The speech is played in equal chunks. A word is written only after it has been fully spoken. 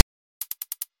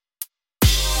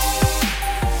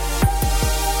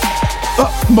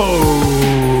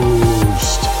utmost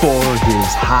for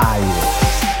his highest.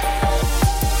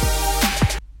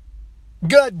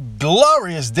 Good,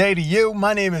 glorious day to you.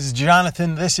 My name is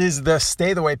Jonathan. This is the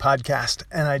Stay the Way podcast,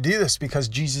 and I do this because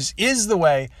Jesus is the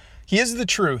way, He is the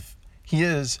truth, He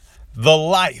is the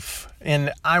life,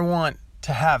 and I want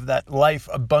to have that life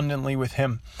abundantly with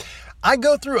Him. I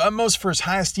go through utmost for His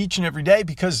highest each and every day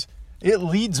because it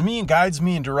leads me and guides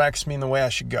me and directs me in the way I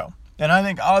should go. And I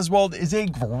think Oswald is a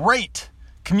great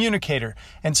communicator,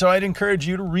 and so I'd encourage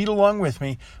you to read along with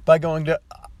me by going to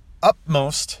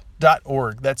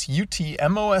utmost.org. That's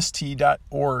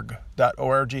utmost.org.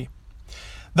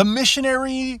 The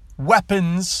Missionary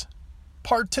Weapons,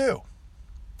 Part 2.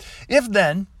 If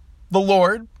then, the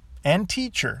Lord and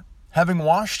teacher, having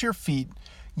washed your feet,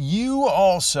 you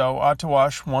also ought to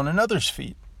wash one another's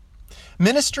feet.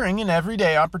 Ministering in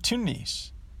everyday opportunities.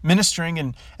 Ministering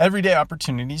in everyday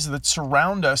opportunities that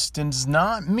surround us does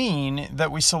not mean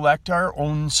that we select our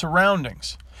own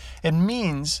surroundings. It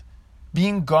means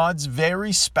being God's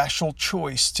very special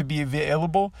choice to be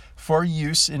available for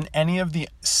use in any of the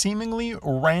seemingly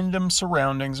random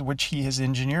surroundings which He has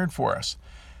engineered for us.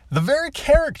 The very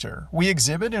character we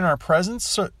exhibit in our present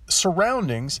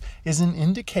surroundings is an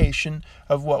indication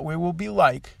of what we will be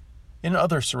like in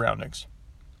other surroundings.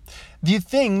 The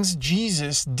things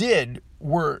Jesus did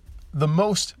were the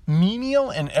most menial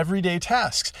and everyday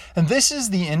tasks, and this is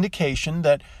the indication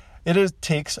that it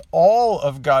takes all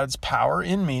of God's power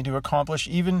in me to accomplish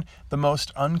even the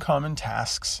most uncommon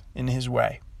tasks in His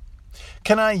way.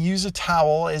 Can I use a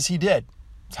towel as He did?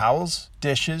 Towels,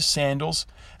 dishes, sandals,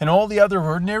 and all the other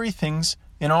ordinary things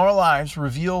in our lives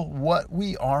reveal what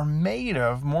we are made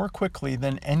of more quickly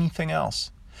than anything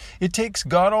else. It takes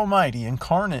God Almighty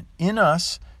incarnate in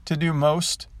us to do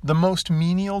the most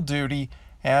menial duty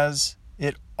as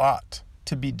it ought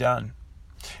to be done.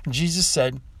 Jesus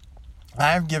said,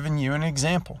 I have given you an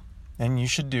example, and you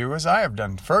should do as I have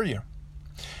done for you.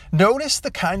 Notice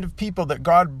the kind of people that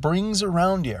God brings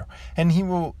around you, and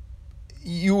you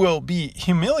will be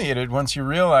humiliated once you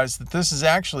realize that this is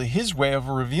actually His way of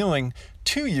revealing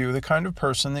to you the kind of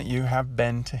person that you have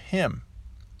been to Him.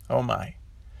 Oh my.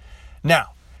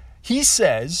 Now, He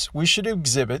says we should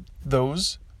exhibit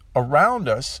those around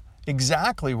us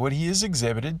exactly what He has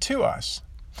exhibited to us.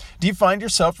 Do you find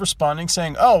yourself responding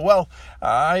saying, oh, well,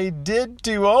 I did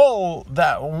do all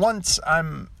that once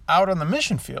I'm out on the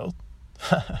mission field?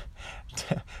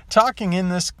 Talking in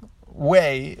this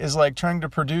way is like trying to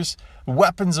produce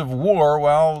weapons of war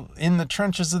while in the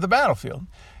trenches of the battlefield.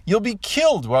 You'll be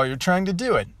killed while you're trying to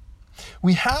do it.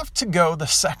 We have to go the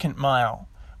second mile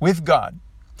with God.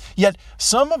 Yet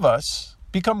some of us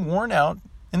become worn out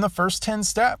in the first 10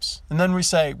 steps. And then we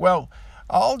say, well,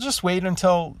 I'll just wait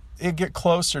until it get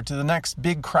closer to the next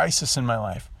big crisis in my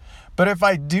life. But if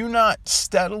I do not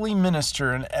steadily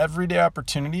minister in everyday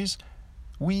opportunities,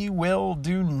 we will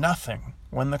do nothing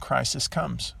when the crisis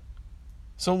comes.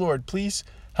 So Lord, please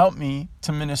help me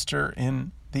to minister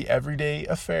in the everyday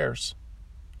affairs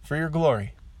for your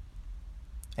glory.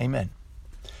 Amen.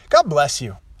 God bless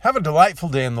you. Have a delightful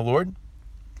day in the Lord.